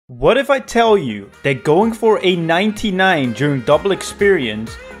What if I tell you that going for a 99 during double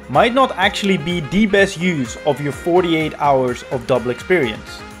experience might not actually be the best use of your 48 hours of double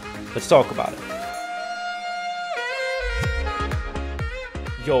experience? Let's talk about it.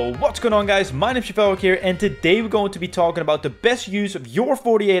 Yo, what's going on guys? My name's Buyables here, and today we're going to be talking about the best use of your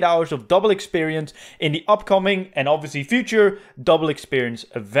 48 hours of double experience in the upcoming and obviously future double experience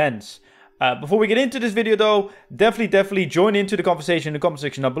events. Before we get into this video though, definitely join into the conversation in the comment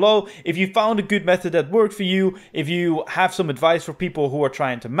section down below. If you found a good method that worked for you, if you have some advice for people who are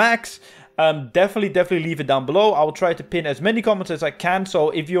trying to max, definitely leave it down below. I will try to pin as many comments as I can,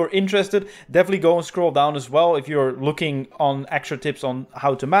 so if you're interested, definitely go and scroll down as well if you're looking on extra tips on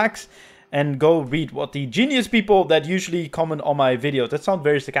how to max. And go read what the genius people that usually comment on my videos, that sounds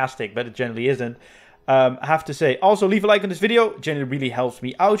very sarcastic, but it generally isn't, have to say. Also, leave a like on this video, it generally really helps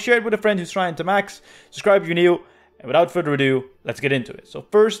me out. Share it with a friend who's trying to max. Subscribe if you're new. And without further ado, let's get into it. So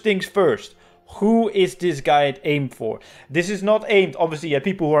first things first, who is this guide aimed for? This is not aimed, obviously, at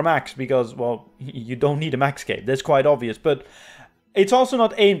people who are max, because, well, you don't need a max cape. That's quite obvious. But it's also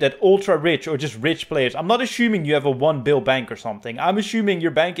not aimed at ultra rich or just rich players. I'm not assuming you have a 1 bill bank or something. I'm assuming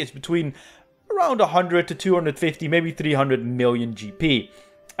your bank is between around 100 to 250, maybe 300 million GP.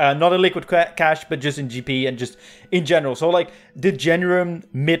 Not a liquid cash, but just in GP and just in general. So like the genuine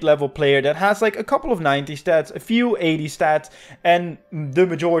mid-level player that has like a couple of 90 stats, a few 80 stats, and the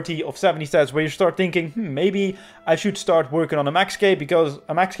majority of 70 stats, where you start thinking, maybe I should start working on a max cape, because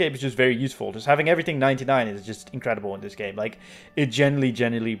a max cape is just very useful. Just having everything 99 is just incredible in this game. Like it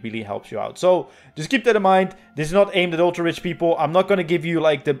generally really helps you out. So just keep that in mind. This is not aimed at ultra rich people. I'm not going to give you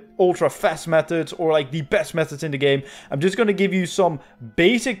like the ultra fast methods or like the best methods in the game. I'm just going to give you some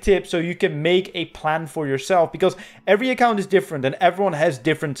basic tips so you can make a plan for yourself, because every account is different and everyone has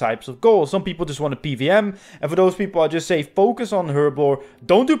different types of goals. Some people just want a PVM, and for those people I just say focus on Herblore.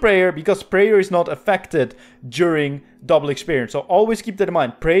 Don't do prayer, because prayer is not affected during double experience. So always keep that in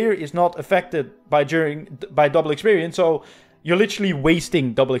mind. Prayer is not affected by double experience, so you're literally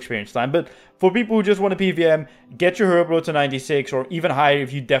wasting double experience time. But for people who just want a PVM, get your Herblore to 96 or even higher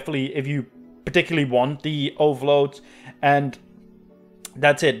if you particularly want the overloads, and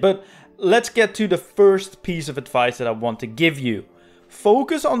that's it. But let's get to the first piece of advice that I want to give you.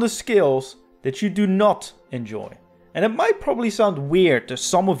 Focus on the skills that you do not enjoy. And it might probably sound weird to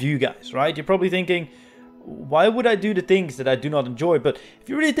some of you guys, right? You're probably thinking, why would I do the things that I do not enjoy? But if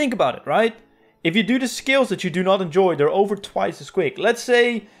you really think about it, right? If you do the skills that you do not enjoy, they're over twice as quick. Let's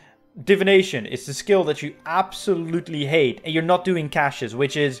say divination is the skill that you absolutely hate, and you're not doing caches,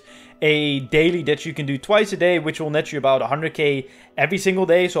 which is a daily that you can do twice a day, which will net you about 100k every single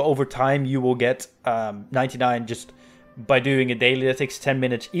day. So over time you will get 99 just by doing a daily that takes 10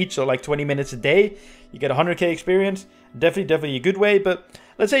 minutes each, so like 20 minutes a day, you get 100k experience. Definitely a good way. But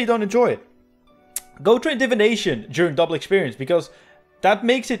let's say you don't enjoy it, go train divination during double experience, because that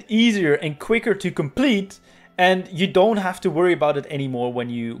makes it easier and quicker to complete, and you don't have to worry about it anymore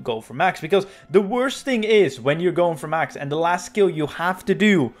when you go for max. Because the worst thing is when you're going for max and the last skill you have to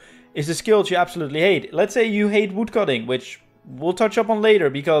do is the skill that you absolutely hate. Let's say you hate woodcutting, which we'll touch up on later,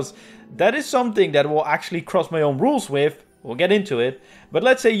 because that is something that will actually cross my own rules with. We'll get into it. But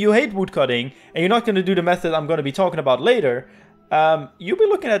let's say you hate woodcutting and you're not going to do the method I'm going to be talking about later. You'll be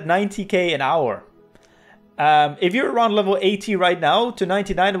looking at 90k an hour. If you're around level 80 right now to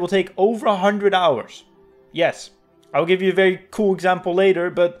 99, it will take over 100 hours. Yes, I'll give you a very cool example later,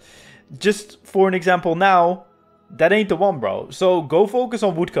 but just for an example now, that ain't the one, bro. So go focus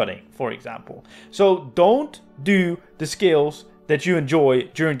on woodcutting, for example. So don't do the skills that you enjoy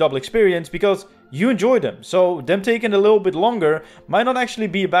during double experience, because you enjoy them. So them taking a little bit longer might not actually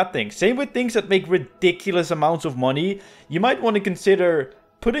be a bad thing. Same with things that make ridiculous amounts of money. You might want to consider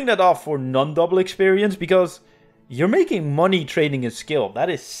putting that off for non-double experience, because you're making money trading a skill. That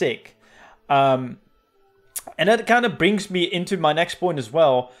is sick. And that kind of brings me into my next point as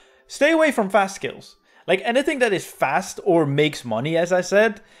well. Stay away from fast skills. Like anything that is fast or makes money, as I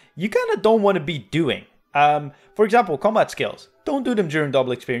said, you kind of don't want to be doing. For example, combat skills. Don't do them during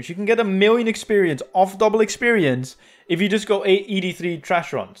double experience. You can get 1 million experience off double experience if you just go ED3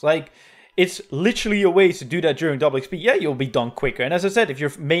 trash runs. Like, it's literally a waste to do that during double XP. Yeah, you'll be done quicker. And as I said, if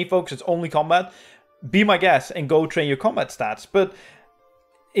your main focus is only combat, be my guest and go train your combat stats. But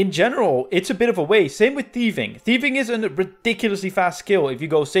in general, it's a bit of a waste. Same with thieving. Thieving is a ridiculously fast skill if you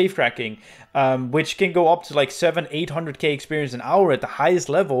go safe cracking, which can go up to like 700-800k experience an hour at the highest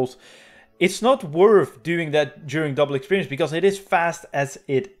levels. It's not worth doing that during double experience, because it is fast as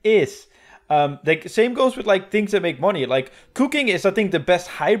it is. The same goes with like things that make money. Like cooking is, I think, the best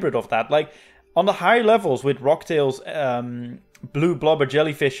hybrid of that. Like on the high levels with Rocktails blue blubber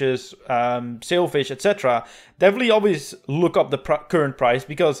jellyfishes, sailfish, etc., definitely always look up the current price,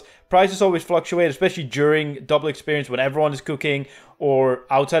 because prices always fluctuate, especially during double experience when everyone is cooking, or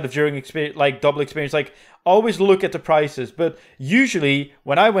outside of during experience, like double experience. Like, always look at the prices. But usually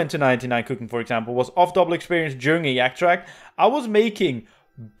when I went to 99 Cooking, for example, was off double experience during a yak track, I was making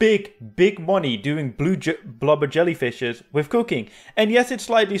big money doing blue blubber jellyfishes with cooking. And yes, it's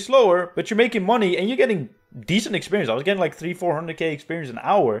slightly slower, but you're making money and you're getting decent experience. I was getting like 300-400k experience an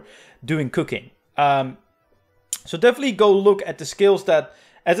hour doing cooking. So definitely go look at the skills that,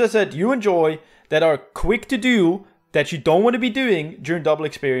 as I said, you enjoy, that are quick to do, that you don't want to be doing during double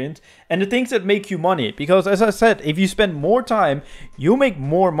experience, and the things that make you money. Because as I said, if you spend more time, you make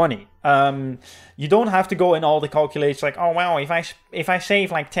more money. You don't have to go in all the calculations like, oh wow, if I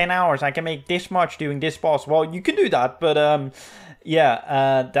save like 10 hours, I can make this much doing this boss. Well, you can do that, but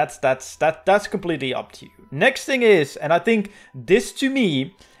that's completely up to you. Next thing is, and I think this to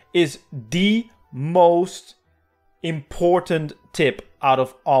me is the most important tip out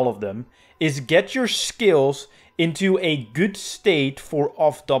of all of them, is get your skills into a good state for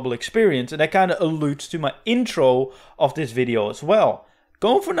off double experience. And that kind of alludes to my intro of this video as well.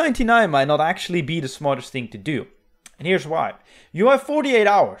 Going for 99 might not actually be the smartest thing to do. And here's why. You have 48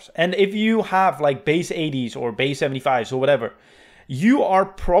 hours. And if you have like base 80s or base 75s or whatever, you are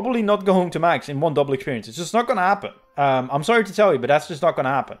probably not going to max in one double experience. It's just not going to happen. I'm sorry to tell you, but that's just not going to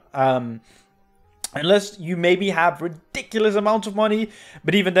happen. Unless you maybe have ridiculous amounts of money.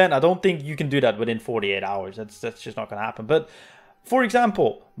 But even then, I don't think you can do that within 48 hours. That's just not going to happen. But for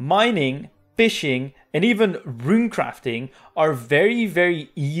example, mining, fishing, and even rune crafting are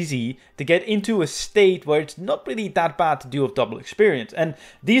very easy to get into a state where it's not really that bad to do with double experience. And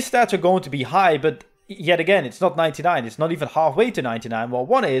these stats are going to be high, but yet again, it's not 99. It's not even halfway to 99. Well,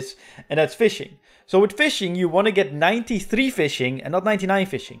 one is, and that's fishing. So with fishing, you want to get 93 fishing and not 99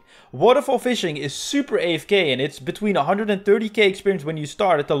 fishing. Waterfall fishing is super AFK, and it's between 130k experience when you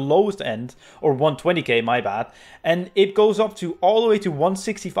start at the lowest end, or 120k, my bad. And it goes up to all the way to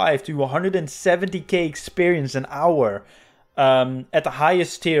 165 to 170k experience an hour at the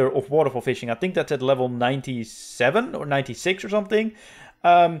highest tier of waterfall fishing. I think that's at level 97 or 96 or something.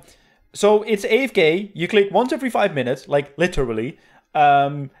 So it's AFK. You click once every 5 minutes, like literally.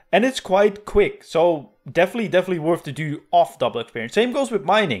 And it's quite quick, so definitely worth to do off double experience. Same goes with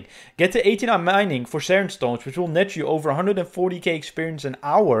mining. Get to 89 mining for Saren stones, which will net you over 140k experience an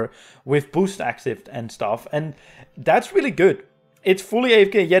hour with boost active and stuff, and that's really good. It's fully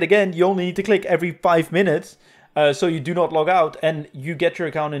AFK. Yet again, you only need to click every 5 minutes, so you do not log out, and you get your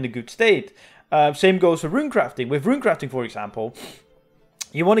account in a good state. Same goes for rune crafting. With rune crafting, for example,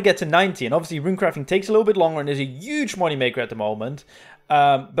 you want to get to 90, and obviously rune crafting takes a little bit longer and is a huge money maker at the moment.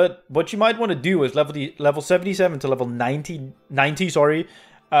 But what you might want to do is level 77 to level 90, you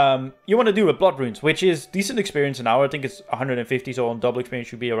want to do with blood runes, which is decent experience an hour. I think it's 150, so on double experience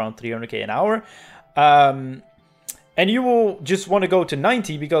should be around 300k an hour. And you will just want to go to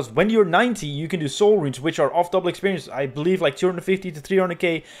 90, because when you're 90, you can do soul runes, which are off double experience. I believe like 250 to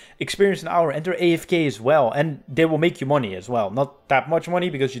 300k experience an hour, and they're AFK as well. And they will make you money as well. Not that much money,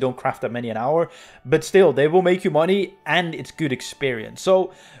 because you don't craft that many an hour. But still, they will make you money, and it's good experience.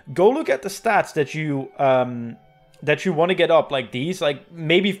 So go look at the stats that you want to get up, like these. Like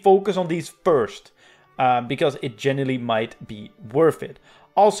maybe focus on these first, because it generally might be worth it.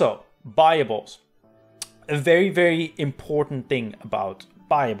 Also, buyables. A very important thing about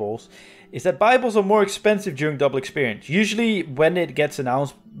buyables is that buyables are more expensive during double experience. Usually when it gets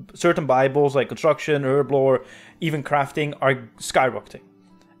announced, certain buyables like construction, herblore, even crafting are skyrocketing.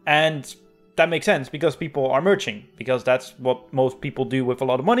 And that makes sense, because people are merching, because that's what most people do with a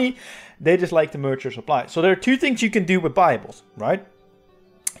lot of money. They just like to merch their supply. So there are two things you can do with buyables, right?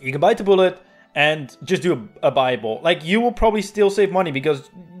 You can bite the bullet and just do a buyable. Like, you will probably still save money, because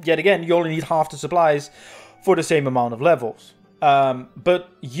yet again, you only need half the supplies for the same amount of levels. But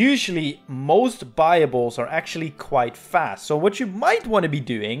usually most buyables are actually quite fast. So what you might want to be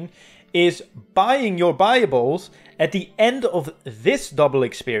doing is buying your buyables at the end of this double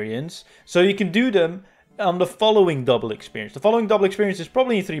experience, so you can do them on the following double experience. The following double experience is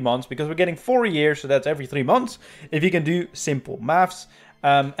probably in 3 months, because we're getting 4 a year, so that's every 3 months, if you can do simple maths.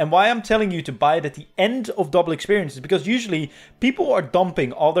 And why I'm telling you to buy it at the end of double experience is because usually people are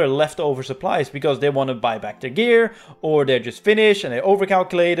dumping all their leftover supplies because they want to buy back their gear, or they're just finished and they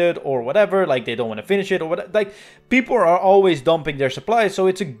overcalculated or whatever, like they don't want to finish it or whatever. Like, people are always dumping their supplies, so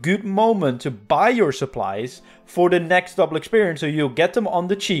it's a good moment to buy your supplies for the next double experience, so you'll get them on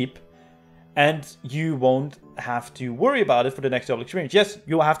the cheap and you won't have to worry about it for the next double experience. Yes,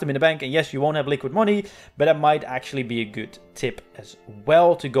 you'll have them in the bank, and yes, you won't have liquid money, but that might actually be a good tip as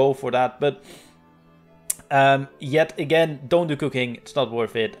well to go for that. But yet again, don't do cooking, it's not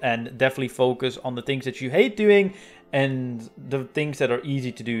worth it, and definitely focus on the things that you hate doing, and the things that are easy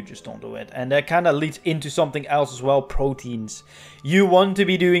to do, just don't do it. And that kind of leads into something else as well, proteins. You want to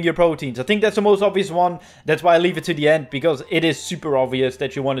be doing your proteins. I think that's the most obvious one. That's why I leave it to the end, because it is super obvious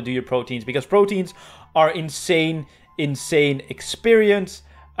that you want to do your proteins, because proteins are insane experience.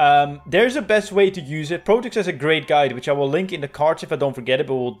 There's a best way to use it. Protoxx has a great guide, which I will link in the cards if I don't forget it,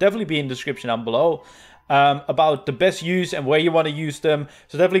 but will definitely be in the description down below, about the best use and where you want to use them.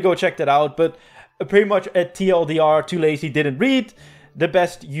 So definitely go check that out. But pretty much at TLDR, too lazy, didn't read. The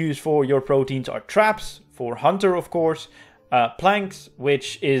best use for your proteins are traps, for hunter of course, planks,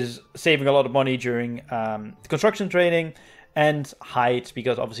 which is saving a lot of money during construction training, and hides,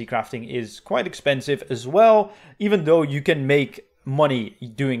 because obviously crafting is quite expensive as well, even though you can make money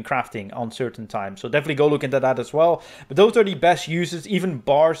doing crafting on certain times. So definitely go look into that as well. But those are the best uses. Even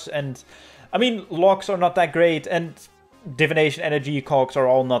bars and, I mean, locks are not that great, and divination, energy, cogs are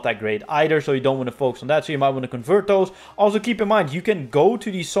all not that great either, so you don't want to focus on that, so you might want to convert those. Also keep in mind, you can go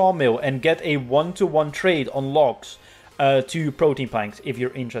to the sawmill and get a 1-to-1 trade on logs to protein planks if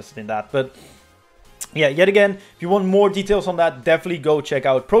you're interested in that. But yeah, yet again, if you want more details on that, definitely go check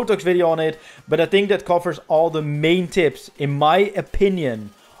out Protoxx video on it. But I think that covers all the main tips, in my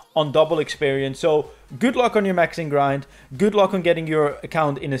opinion, on double experience. So good luck on your maxing grind. Good luck on getting your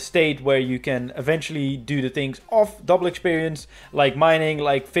account in a state where you can eventually do the things off double experience, like mining,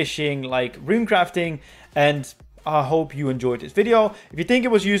 like fishing, like rune crafting. And I hope you enjoyed this video. If you think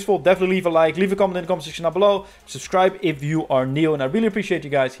it was useful, definitely leave a like, leave a comment in the comment section down below. Subscribe if you are new, and I really appreciate you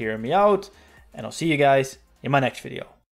guys hearing me out. And I'll see you guys in my next video.